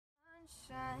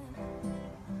sunshine.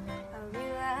 I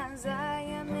realize I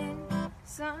am in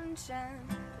sunshine.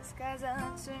 The skies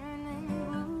are turning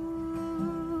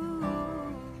blue.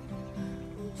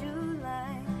 Would you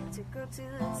like to go to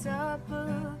the top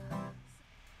of...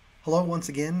 Hello once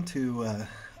again to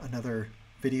another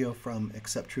video from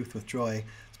Accept Truth with Joy.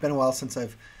 It's been a while since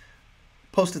I've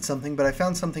posted something, but I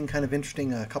found something kind of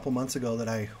interesting a couple months ago that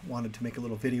I wanted to make a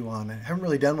little video on. I haven't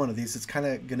really done one of these. It's kind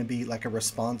of going to be like a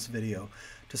response video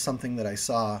to something that I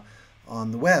saw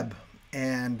on the web.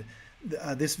 And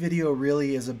this video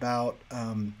really is about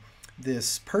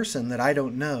this person that I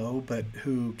don't know, but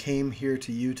who came here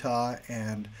to Utah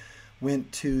and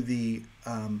went to the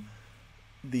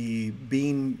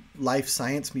Bean Life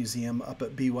Science Museum up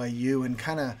at BYU and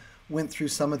kind of went through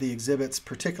some of the exhibits,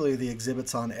 particularly the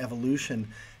exhibits on evolution,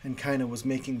 and kind of was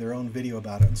making their own video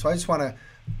about it. And so I just want to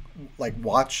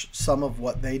watch some of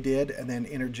what they did and then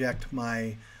interject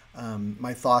my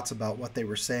my thoughts about what they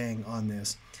were saying on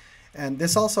this. And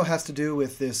this also has to do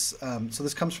with this, so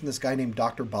this comes from this guy named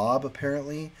Dr. Bob,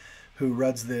 apparently, who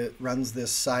runs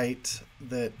this site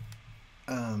that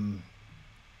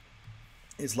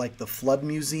is like the Flood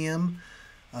Museum,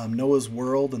 Noah's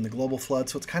World and the Global Flood.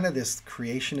 So it's kind of this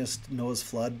creationist Noah's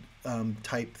Flood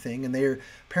type thing. And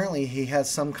apparently he has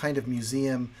some kind of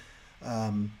museum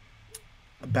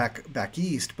back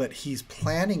east, but he's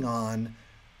planning on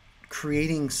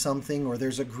creating something, or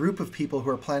there's a group of people who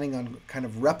are planning on kind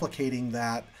of replicating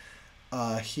that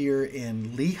here in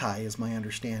Lehi, is my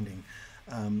understanding.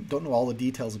 Don't know all the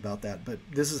details about that, but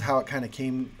this is how it kind of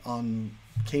came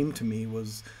to me.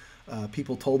 Was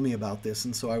people told me about this,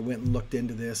 and so I went and looked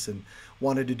into this and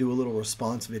wanted to do a little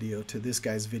response video to this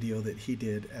guy's video that he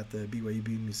did at the BYU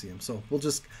Museum. So we'll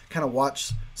just kind of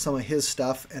watch some of his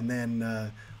stuff, and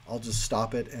then I'll just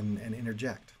stop it and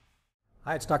interject.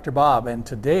 Hi, it's Dr. Bob, and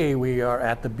today we are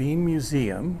at the Bean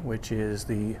Museum, which is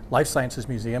the Life Sciences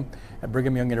Museum at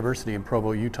Brigham Young University in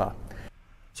Provo, Utah.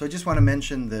 So I just want to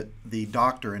mention that the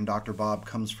doctor in Dr. Bob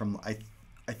comes from, I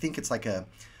think it's like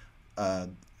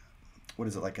what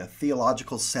is it, like a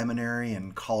theological seminary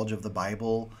and College of the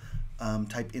Bible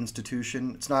type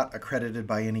institution. It's not accredited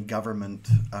by any government,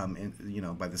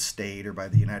 by the state or by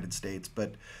the United States,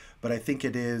 but I think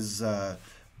it is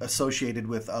associated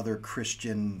with other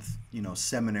Christian,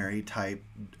 seminary type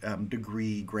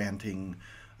degree granting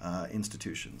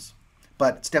institutions.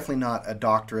 But it's definitely not a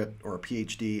doctorate or a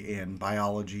PhD in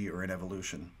biology or in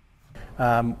evolution.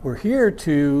 We're here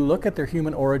to look at their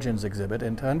Human Origins exhibit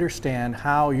and to understand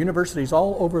how universities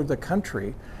all over the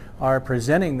country are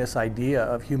presenting this idea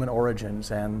of human origins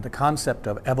and the concept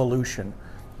of evolution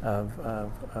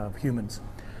of humans.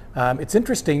 It's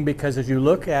interesting because as you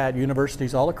look at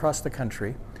universities all across the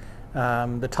country,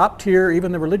 the top tier,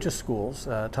 even the religious schools,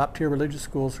 top tier religious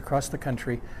schools across the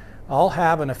country, all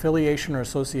have an affiliation or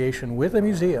association with a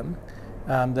museum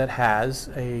that has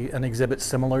an exhibit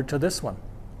similar to this one.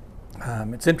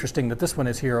 It's interesting that this one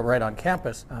is here right on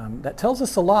campus. That tells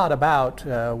us a lot about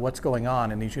what's going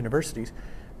on in these universities,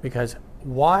 because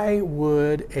why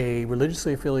would a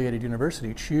religiously affiliated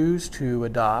university choose to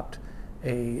adopt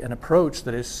an approach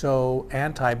that is so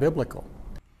anti-biblical?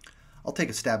 I'll take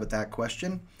a stab at that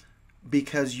question.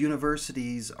 Because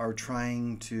universities are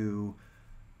trying to,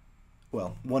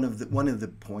 well, one of the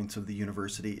points of the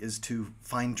university is to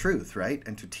find truth, right,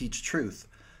 and to teach truth.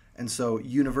 And so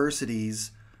universities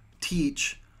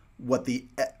teach what the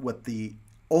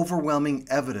overwhelming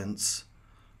evidence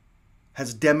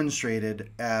has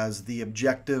demonstrated as the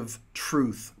objective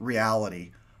truth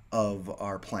reality of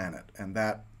our planet. And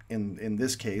that, in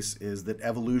this case, is that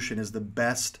evolution is the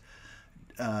best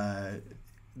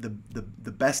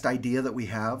the best idea that we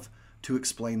have to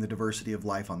explain the diversity of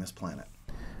life on this planet.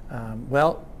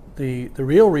 Well, the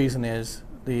real reason is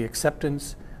the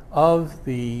acceptance of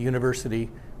the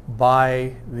university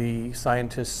by the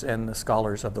scientists and the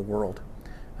scholars of the world.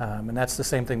 And that's the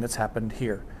same thing that's happened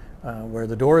here, where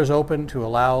the door is open to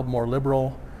allow more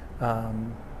liberal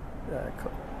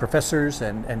professors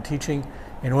and teaching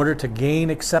in order to gain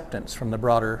acceptance from the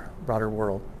broader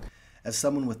world. As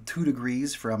someone with 2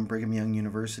 degrees from Brigham Young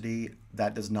University,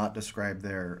 that does not describe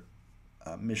their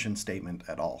mission statement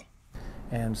at all.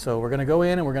 And so we're going to go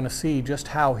in and we're going to see just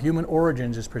how Human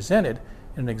Origins is presented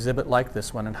in an exhibit like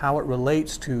this one, and how it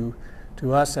relates to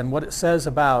us and what it says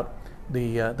about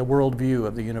the worldview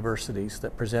of the universities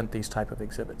that present these type of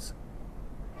exhibits.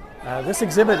 This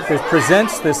exhibit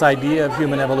presents this idea of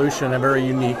human evolution in a very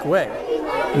unique way.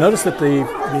 Notice that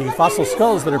the fossil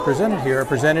skulls that are presented here are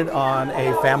presented on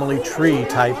a family tree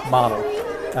type model.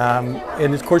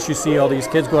 And of course you see all these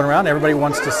kids going around. Everybody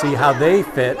wants to see how they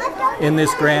fit in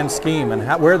this grand scheme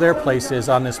and where their place is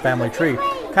on this family tree.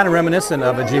 kind of reminiscent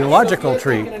of a genealogical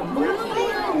tree.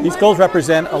 These skulls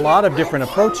represent a lot of different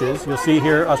approaches. You'll see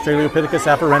here Australopithecus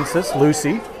afarensis,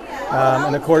 Lucy.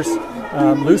 And of course,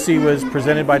 Lucy was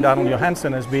presented by Donald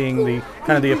Johanson as being the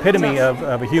kind of the epitome of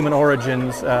a human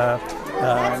origins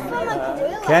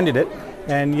candidate.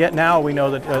 And yet now we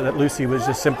know that Lucy was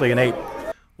just simply an ape.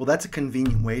 Well, that's a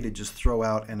convenient way to just throw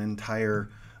out an entire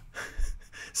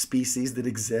species that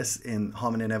exists in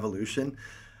hominin evolution.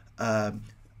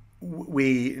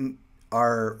 We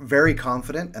are very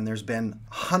confident, and there's been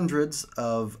hundreds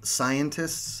of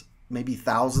scientists, maybe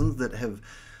thousands, that have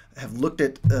looked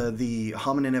at the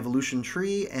hominin evolution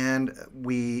tree, and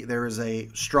there is a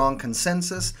strong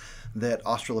consensus that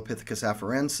Australopithecus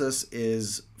afarensis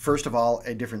is, first of all,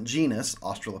 a different genus,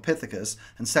 Australopithecus,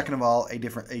 and second of all,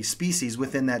 a species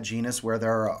within that genus where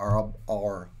there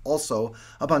are also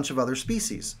a bunch of other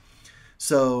species.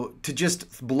 So to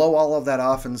just blow all of that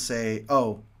off and say,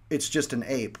 oh, it's just an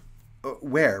ape,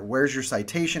 where's your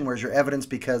citation, where's your evidence?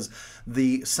 Because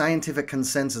the scientific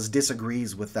consensus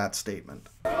disagrees with that statement.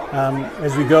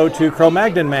 As we go to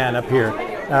Cro-Magnon man up here,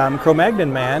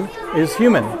 Cro-Magnon man is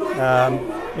human,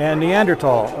 and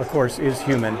Neanderthal, of course, is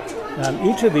human.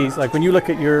 Each of these, like when you look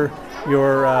at your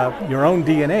own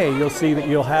DNA, you'll see that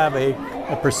you'll have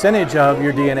a percentage of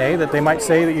your DNA that they might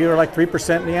say that you're like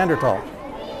 3% Neanderthal.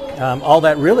 All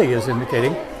that really is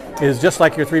indicating is just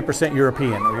like you're 3%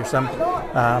 European, or you're some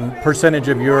percentage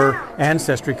of your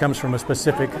ancestry comes from a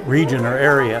specific region or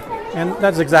area, and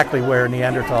that's exactly where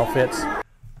Neanderthal fits.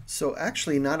 So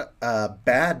actually not a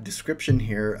bad description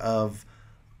here of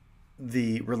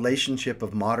the relationship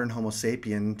of modern Homo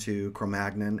sapien to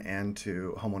Cro-Magnon and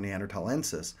to Homo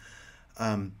neanderthalensis.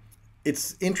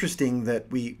 It's interesting that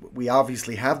we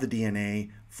obviously have the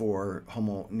DNA for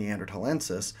Homo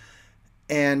neanderthalensis,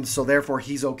 and so therefore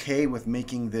he's okay with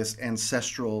making this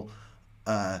ancestral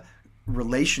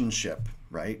relationship,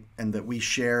 right? And that we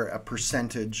share a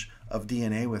percentage of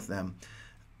DNA with them.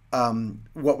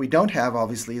 What we don't have,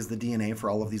 obviously, is the DNA for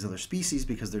all of these other species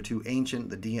because they're too ancient.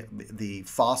 The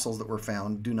fossils that were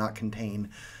found do not contain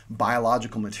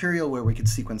biological material where we could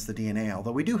sequence the DNA,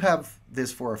 although we do have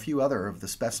this for a few other of the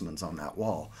specimens on that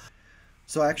wall.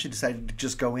 So I actually decided to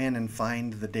just go in and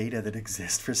find the data that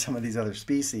exists for some of these other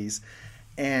species.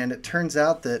 And it turns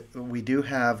out that we do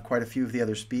have quite a few of the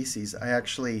other species. I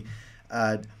actually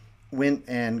went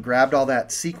and grabbed all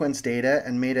that sequence data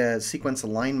and made a sequence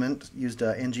alignment, used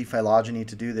NG phylogeny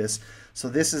to do this. So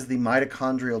this is the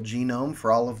mitochondrial genome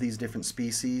for all of these different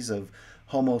species of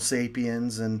Homo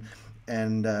sapiens and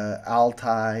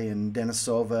Altai and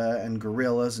Denisova and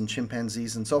gorillas and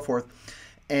chimpanzees and so forth.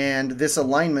 And this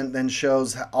alignment then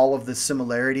shows all of the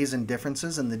similarities and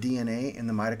differences in the DNA in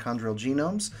the mitochondrial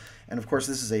genomes. And of course,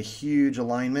 this is a huge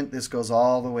alignment. This goes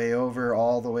all the way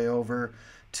over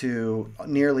to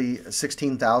nearly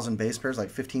 16,000 base pairs, like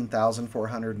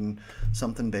 15,400 and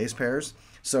something base pairs.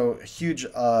 So a huge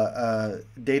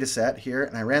data set here,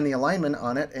 and I ran the alignment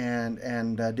on it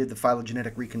and did the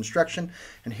phylogenetic reconstruction.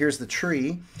 And here's the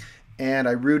tree, and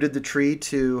I rooted the tree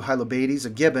to Hylobates, a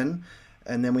gibbon,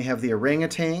 and then we have the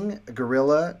orangutan, a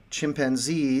gorilla,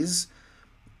 chimpanzees,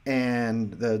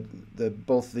 and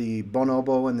both the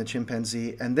bonobo and the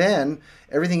chimpanzee, and then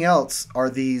everything else are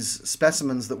these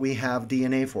specimens that we have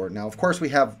DNA for. Now, of course, we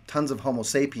have tons of Homo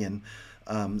sapien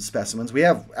specimens. We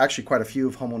have actually quite a few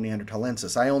of Homo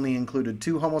neanderthalensis. I only included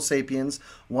 2 Homo sapiens,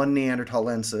 1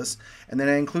 neanderthalensis, and then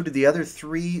I included the other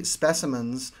 3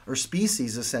 specimens or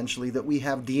species essentially that we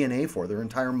have DNA for, their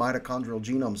entire mitochondrial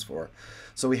genomes for.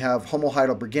 So we have Homo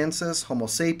heidelbergensis, Homo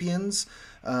sapiens,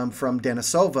 from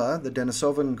Denisova, the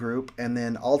Denisovan group, and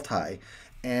then Altai.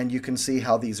 And you can see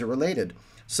how these are related.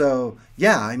 So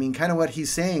yeah, I mean, kind of what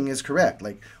he's saying is correct.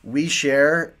 Like, we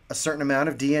share a certain amount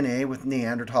of DNA with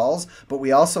Neanderthals, but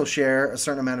we also share a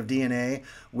certain amount of DNA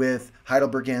with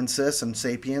Heidelbergensis and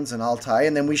Sapiens and Altai,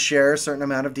 and then we share a certain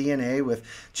amount of DNA with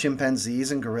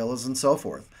chimpanzees and gorillas and so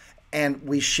forth. And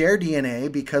we share DNA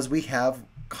because we have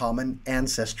common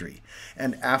ancestry.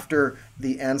 And after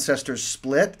the ancestors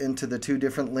split into the 2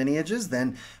 different lineages,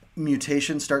 then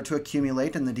mutations start to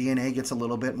accumulate and the DNA gets a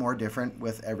little bit more different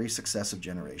with every successive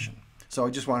generation. So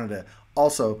I just wanted to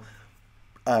also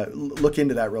look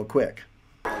into that real quick.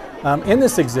 In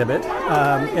this exhibit,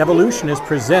 evolution is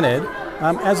presented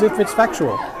as if it's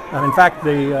factual. In fact,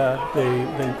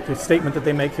 the statement that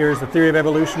they make here is the theory of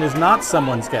evolution is not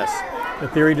someone's guess. The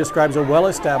theory describes a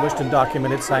well-established and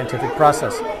documented scientific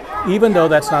process, even though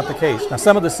that's not the case. Now,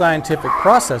 some of the scientific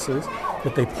processes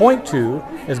that they point to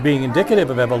as being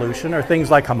indicative of evolution are things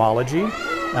like homology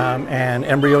and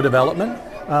embryo development,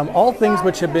 all things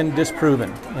which have been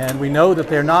disproven. And we know that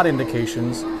they're not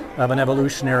indications of an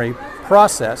evolutionary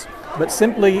process, but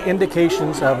simply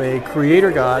indications of a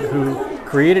creator God who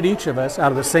created each of us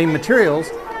out of the same materials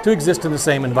to exist in the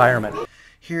same environment.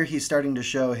 Here he's starting to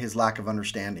show his lack of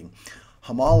understanding.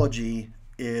 Homology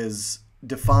is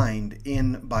defined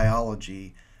in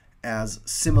biology as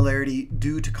similarity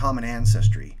due to common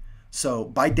ancestry. So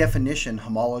by definition,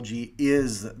 homology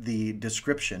is the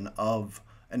description of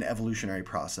an evolutionary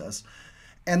process.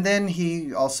 And then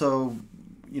he also,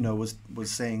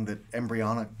 was saying that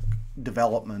embryonic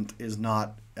development is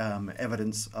not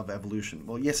evidence of evolution.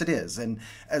 Well, yes, it is, and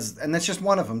that's just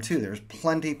one of them too. There's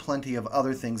plenty of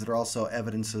other things that are also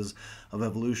evidences of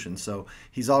evolution. So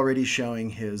he's already showing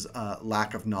his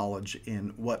lack of knowledge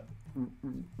in what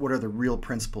are the real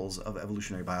principles of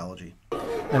evolutionary biology.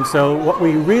 And so what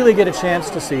we really get a chance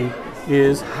to see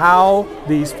is how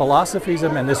these philosophies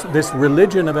and this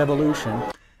religion of evolution.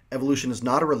 Evolution is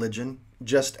not a religion,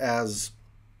 just as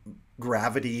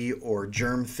gravity or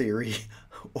germ theory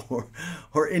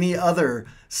or any other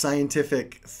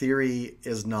scientific theory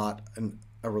is not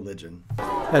a religion.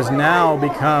 Has now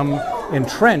become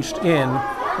entrenched in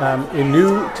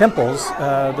new temples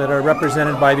that are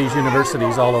represented by these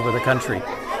universities all over the country.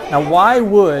 Now, why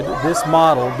would this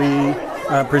model be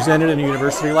presented in a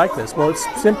university like this? Well,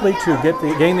 it's simply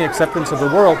to gain the acceptance of the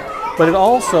world, but it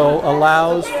also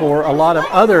allows for a lot of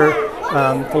other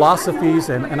philosophies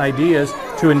and ideas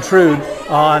to intrude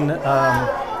on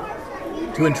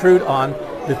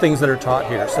the things that are taught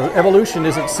here. So evolution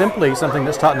isn't simply something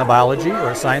that's taught in the biology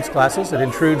or science classes. It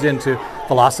intrudes into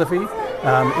philosophy,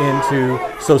 into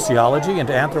sociology,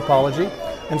 into anthropology.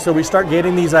 And so we start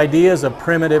getting these ideas of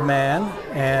primitive man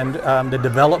and the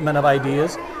development of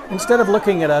ideas, instead of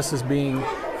looking at us as being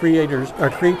creators or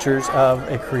creatures of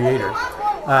a creator.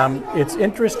 It's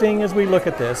interesting as we look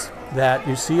at this that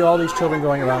you see all these children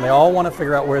going around. They all want to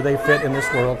figure out where they fit in this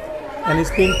world. And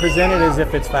it's being presented as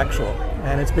if it's factual.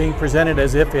 And it's being presented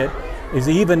as if it is,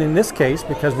 even in this case,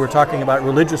 because we're talking about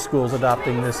religious schools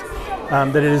adopting this,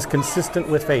 that it is consistent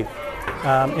with faith,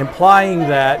 implying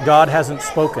that God hasn't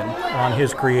spoken on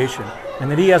his creation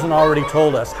and that he hasn't already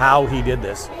told us how he did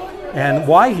this and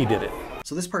why he did it.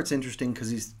 So this part's interesting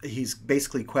because he's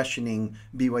basically questioning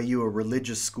BYU, a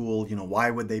religious school. Why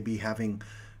would they be having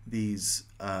these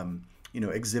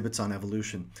exhibits on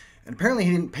evolution? And apparently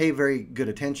he didn't pay very good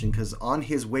attention, because on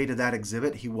his way to that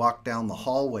exhibit, he walked down the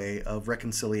hallway of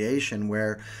reconciliation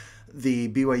where the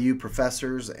BYU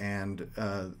professors and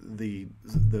the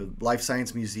Life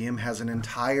Science Museum has an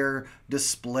entire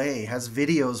display, has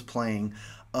videos playing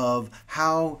of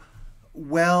how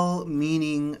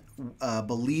well-meaning,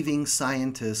 believing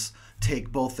scientists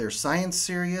take both their science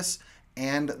serious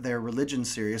and their religion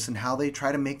serious, and how they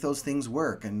try to make those things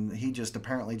work. And he just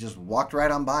apparently just walked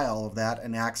right on by all of that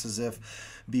and acts as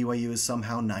if BYU is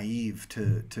somehow naive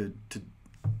to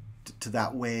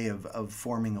that way of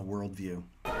forming a worldview.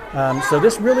 So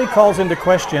this really calls into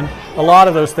question a lot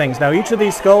of those things. Now, each of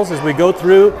these skulls, as we go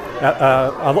through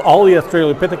all the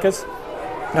Australopithecus,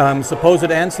 supposed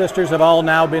ancestors have all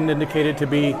now been indicated to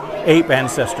be ape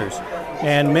ancestors,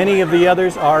 and many of the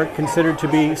others are considered to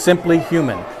be simply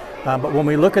human. But when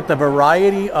we look at the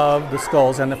variety of the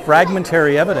skulls and the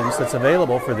fragmentary evidence that's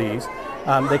available for these,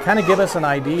 they kind of give us an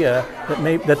idea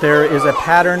that there is a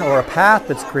pattern or a path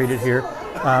that's created here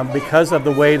because of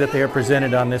the way that they are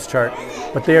presented on this chart.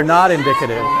 But they are not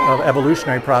indicative of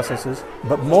evolutionary processes,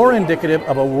 but more indicative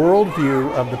of a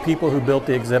worldview of the people who built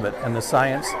the exhibit and the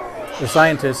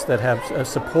scientists that have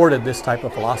supported this type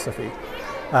of philosophy.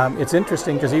 It's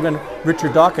interesting because even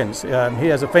Richard Dawkins, he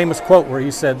has a famous quote where he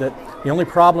said that the only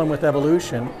problem with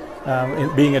evolution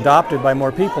in being adopted by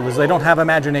more people is they don't have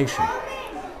imagination,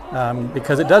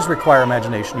 because it does require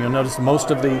imagination. You'll notice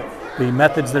most of the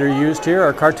methods that are used here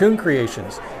are cartoon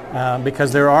creations,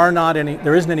 because there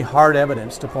isn't any hard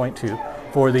evidence to point to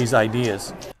for these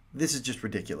ideas. This is just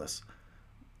ridiculous.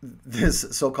 This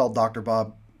so-called Dr.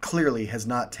 Bob clearly has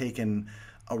not taken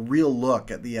a real look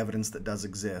at the evidence that does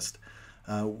exist.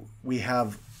 We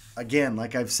have, again,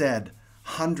 like I've said,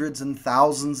 hundreds and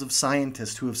thousands of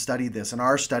scientists who have studied this and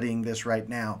are studying this right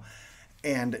now.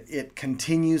 And it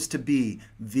continues to be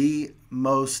the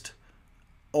most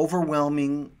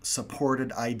overwhelming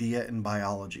supported idea in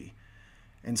biology.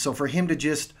 And so for him to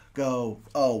just go,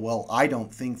 oh, well, I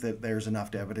don't think that there's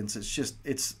enough evidence, it's just,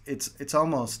 it's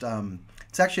almost,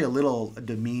 it's actually a little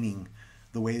demeaning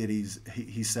the way that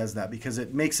he says that, because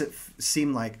it makes it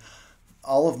seem like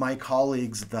all of my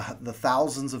colleagues, the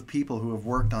thousands of people who have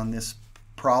worked on this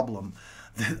problem,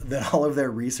 that all of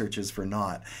their research is for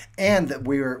naught, and that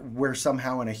we're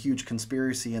somehow in a huge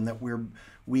conspiracy, and that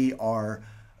we are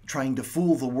trying to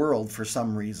fool the world for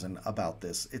some reason about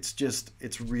this.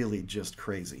 It's really just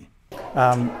crazy.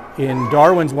 In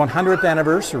Darwin's 100th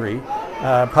anniversary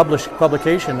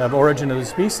publication of Origin of the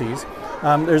Species,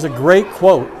 there's a great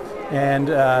quote, and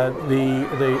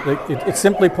it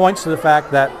simply points to the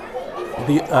fact that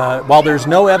while there's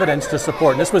no evidence to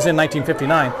support, and this was in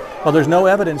 1959, while there's no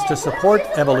evidence to support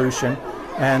evolution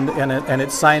and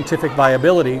its scientific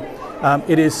viability,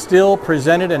 it is still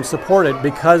presented and supported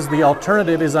because the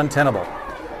alternative is untenable.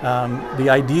 The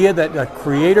idea that a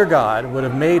creator God would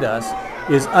have made us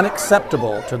is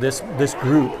unacceptable to this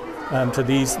group, to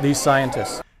these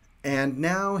scientists. And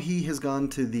now he has gone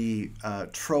to the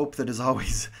trope that is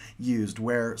always used,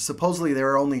 where supposedly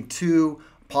there are only two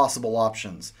possible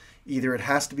options. Either it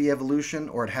has to be evolution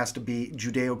or it has to be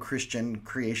Judeo-Christian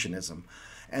creationism,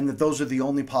 and that those are the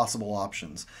only possible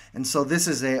options. And so this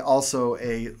is also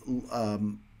a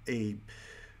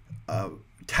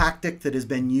tactic that has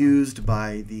been used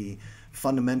by the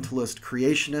fundamentalist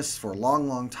creationists for a long,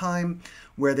 long time,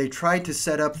 where they try to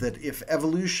set up that if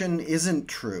evolution isn't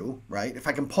true, right, if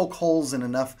I can poke holes in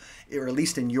enough, or at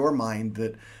least in your mind,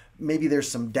 that maybe there's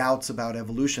some doubts about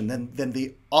evolution, then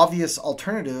the obvious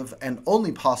alternative and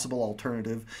only possible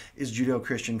alternative is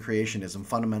Judeo-Christian creationism,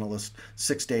 fundamentalist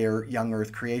six-day or young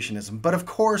earth creationism. But of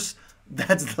course,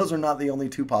 those are not the only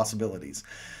two possibilities.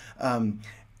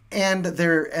 And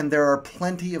there are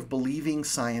plenty of believing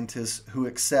scientists who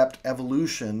accept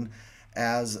evolution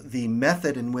as the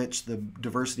method in which the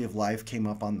diversity of life came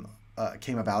about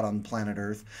on planet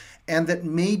Earth, and that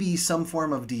maybe some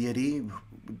form of deity,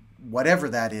 whatever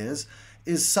that is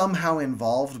somehow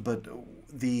involved, but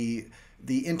the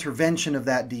intervention of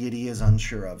that deity is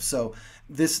unsure of. So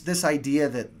this idea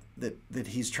that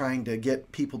he's trying to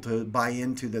get people to buy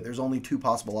into, that there's only two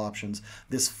possible options,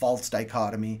 this false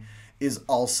dichotomy, is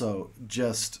also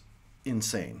just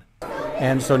insane.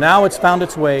 And so now it's found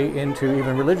its way into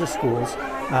even religious schools,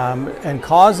 and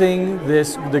causing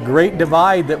the great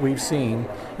divide that we've seen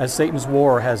as Satan's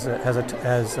war has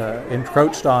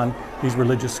encroached on these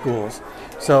religious schools.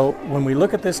 So when we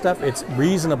look at this stuff, it's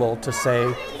reasonable to say,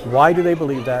 why do they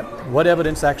believe that? What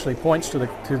evidence actually points to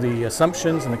the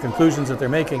assumptions and the conclusions that they're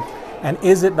making, and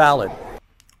is it valid?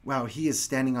 Wow, he is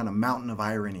standing on a mountain of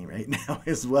irony right now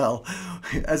as well,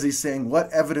 as he's saying,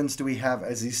 what evidence do we have,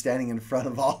 as he's standing in front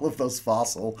of all of those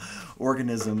fossil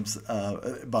organisms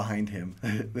behind him.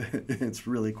 It's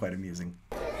really quite amusing.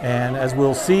 And as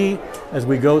we'll see as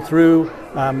we go through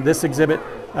this exhibit,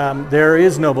 there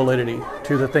is no validity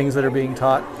to the things that are being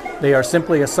taught. They are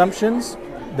simply assumptions,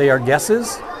 they are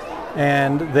guesses,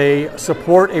 and they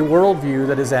support a worldview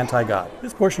that is anti-God.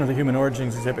 This portion of the Human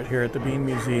Origins exhibit here at the Bean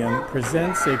Museum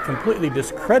presents a completely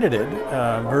discredited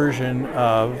version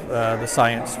of the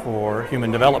science for human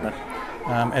development.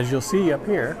 As you'll see up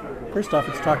here, first off,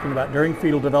 it's talking about during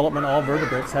fetal development all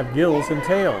vertebrates have gills and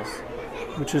tails,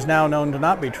 which is now known to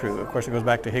not be true. Of course, it goes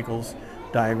back to Haeckel's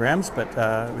diagrams, but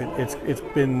it's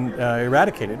been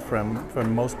eradicated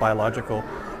from most biological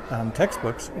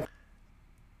textbooks.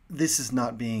 This is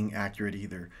not being accurate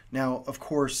either. Now, of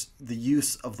course, the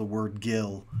use of the word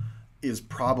gill is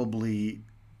probably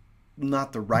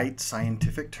not the right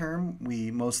scientific term.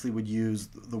 We mostly would use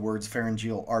the words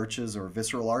pharyngeal arches or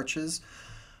visceral arches,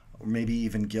 or maybe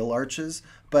even gill arches.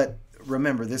 But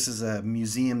remember, this is a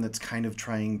museum that's kind of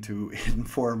trying to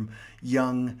inform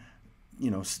young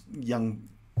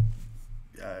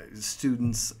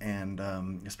students, and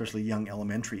especially young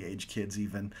elementary age kids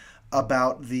even,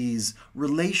 about these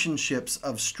relationships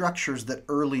of structures that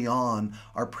early on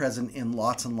are present in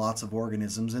lots and lots of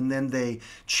organisms, and then they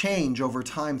change over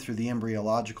time through the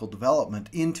embryological development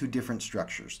into different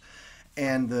structures.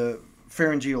 And the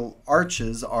pharyngeal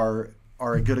arches are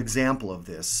a good example of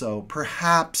this. So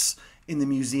perhaps in the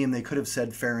museum they could have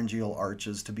said pharyngeal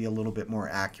arches to be a little bit more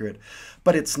accurate,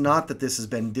 but it's not that this has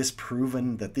been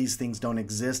disproven, that these things don't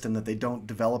exist and that they don't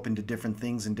develop into different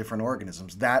things in different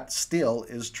organisms. That still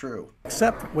is true.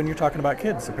 Except when you're talking about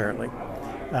kids, apparently.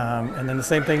 And then the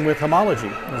same thing with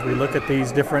homology. As we look at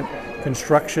these different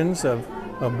constructions of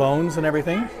bones and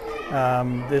everything,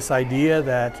 this idea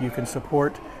that you can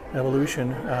support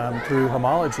evolution through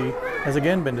homology has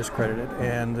again been discredited,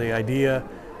 and the idea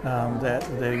that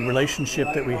the relationship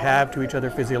that we have to each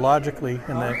other physiologically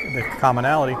and the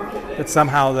commonality, that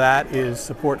somehow that is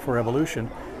support for evolution,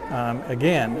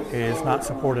 again, is not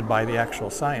supported by the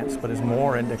actual science, but is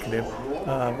more indicative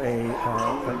of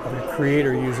a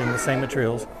creator using the same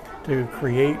materials to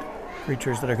create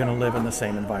creatures that are going to live in the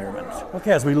same environments.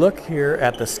 Okay, as we look here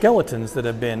at the skeletons that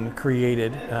have been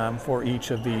created for each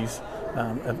of these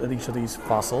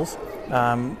fossils,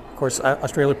 of course,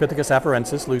 Australopithecus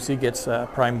afarensis, Lucy, gets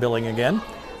prime billing again.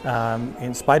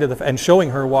 in spite of and showing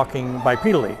her walking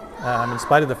bipedally, in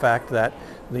spite of the fact that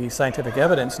the scientific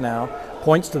evidence now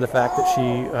points to the fact that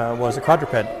she was a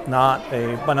quadruped, not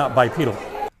bipedal.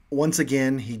 Once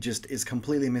again, he just is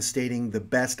completely misstating the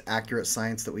best accurate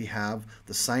science that we have,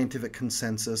 the scientific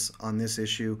consensus on this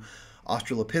issue.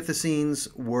 Australopithecines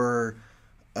were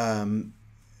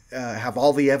have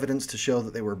all the evidence to show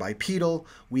that they were bipedal.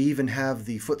 We even have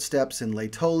the footsteps in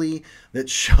Laetoli that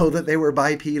show that they were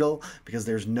bipedal because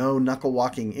there's no knuckle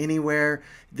walking anywhere.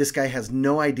 This guy has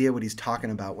no idea what he's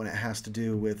talking about when it has to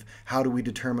do with how do we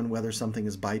determine whether something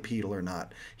is bipedal or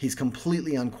not. He's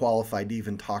completely unqualified to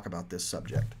even talk about this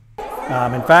subject.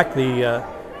 In fact,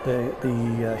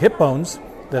 the hip bones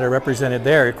that are represented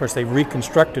there, of course, they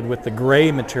reconstructed with the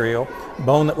gray material,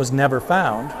 bone that was never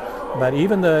found. But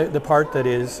even the part that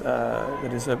is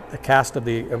a cast of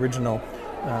the original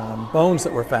bones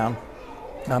that were found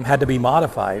had to be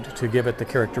modified to give it the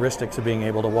characteristics of being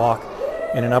able to walk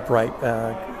in an upright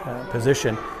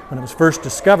position. When it was first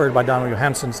discovered by Donald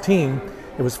Johansson's team,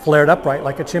 it was flared upright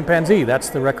like a chimpanzee. That's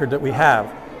the record that we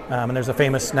have. And there's a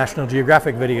famous National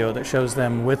Geographic video that shows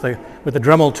them with a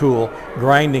Dremel tool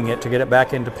grinding it to get it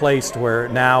back into place to where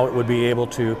now it would be able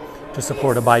to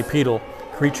support a bipedal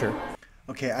creature.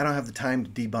 Okay, I don't have the time to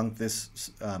debunk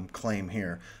this claim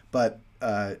here, but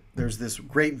there's this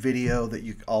great video that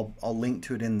I'll link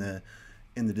to it in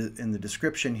the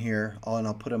description here, and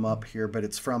I'll put them up here. But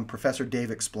it's from Professor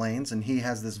Dave Explains, and he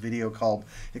has this video called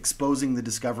 "Exposing the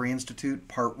Discovery Institute,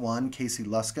 Part 1, Casey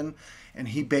Luskin," and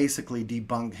he basically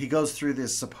debunked. He goes through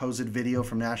this supposed video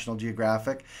from National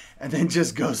Geographic, and then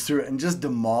just goes through it and just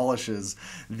demolishes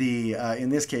the. In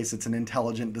this case, it's an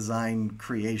intelligent design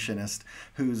creationist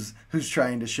who's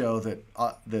trying to show that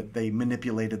that they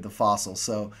manipulated the fossil.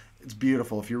 So it's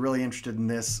beautiful. If you're really interested in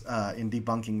this, in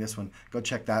debunking this one, go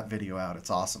check that video out. It's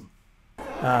awesome.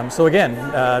 So again,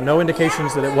 no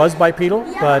indications that it was bipedal,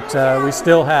 but we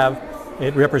still have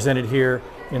it represented here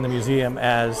in the museum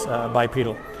as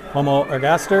bipedal. Homo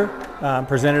ergaster,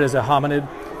 presented as a hominid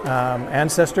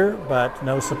ancestor, but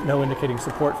no indicating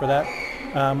support for that.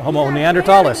 Homo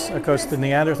neanderthalis, of course, the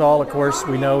Neanderthal, of course,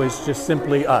 we know is just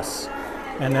simply us.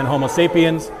 And then Homo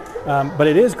sapiens. But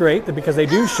it is great that because they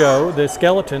do show the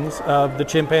skeletons of the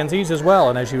chimpanzees as well.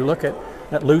 And as you look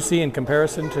at Lucy in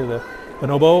comparison to the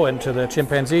bonobo and to the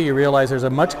chimpanzee, you realize there's a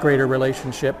much greater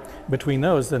relationship between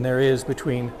those than there is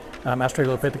between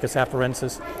Australopithecus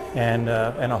afarensis and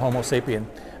a Homo sapien.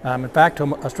 In fact,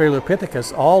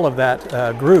 Australopithecus, all of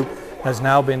that group has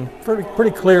now been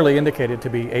pretty clearly indicated to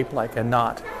be ape-like and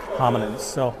not hominids.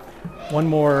 So one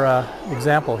more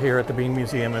example here at the Bean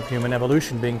Museum of Human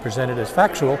Evolution being presented as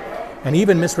factual and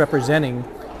even misrepresenting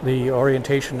the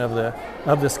orientation of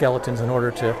the skeletons in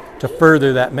order to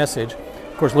further that message.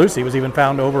 Of course, Lucy was even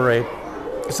found over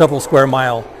a several square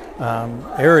mile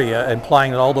area,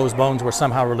 implying that all those bones were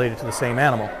somehow related to the same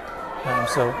animal.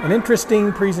 So an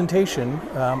interesting presentation,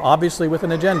 obviously with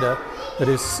an agenda that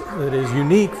is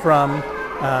unique from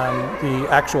the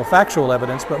actual factual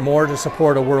evidence, but more to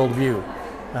support a worldview.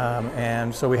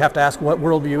 And so we have to ask, what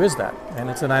worldview is that? And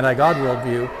it's an anti-God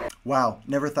worldview. Wow,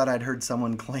 never thought I'd heard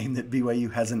someone claim that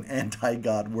BYU has an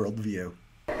anti-God worldview.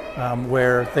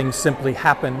 Where things simply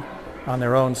happen on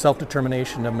their own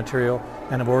self-determination of material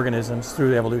and of organisms through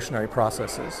the evolutionary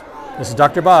processes. This is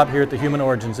Dr. Bob here at the Human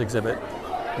Origins exhibit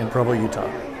in Provo, Utah.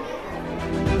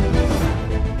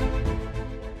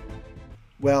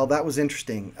 Well, that was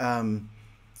interesting.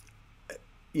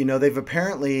 You know, they've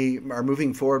apparently are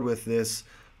moving forward with this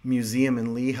museum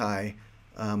in Lehi.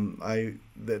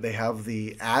 They have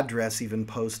the address even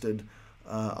posted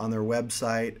on their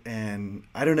website, and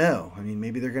I don't know. I mean,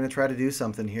 maybe they're going to try to do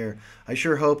something here. I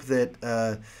sure hope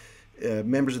that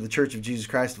members of the Church of Jesus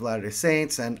Christ of Latter-day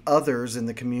Saints and others in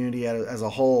the community as a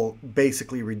whole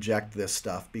basically reject this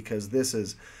stuff, because this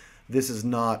is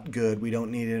not good. We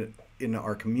don't need it in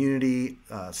our community.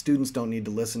 Students don't need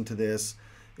to listen to this.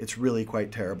 It's really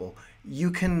quite terrible. You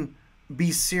can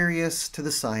be serious to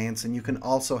the science, and you can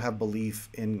also have belief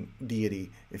in deity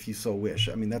if you so wish.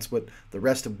 I mean, that's what the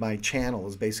rest of my channel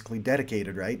is basically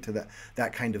dedicated, right, to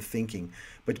that kind of thinking.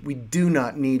 But we do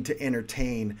not need to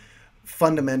entertain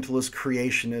fundamentalist,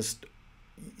 creationist,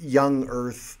 young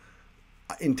earth,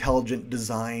 intelligent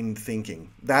design thinking.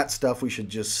 That stuff we should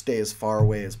just stay as far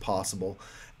away as possible.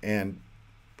 And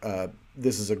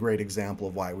this is a great example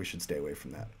of why we should stay away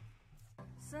from that.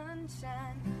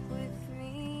 Sunshine with me.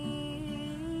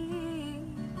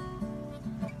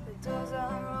 The doors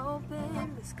are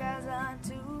open, the skies are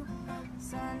too.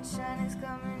 Sunshine is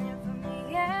coming in for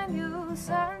me and you.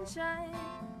 Sunshine.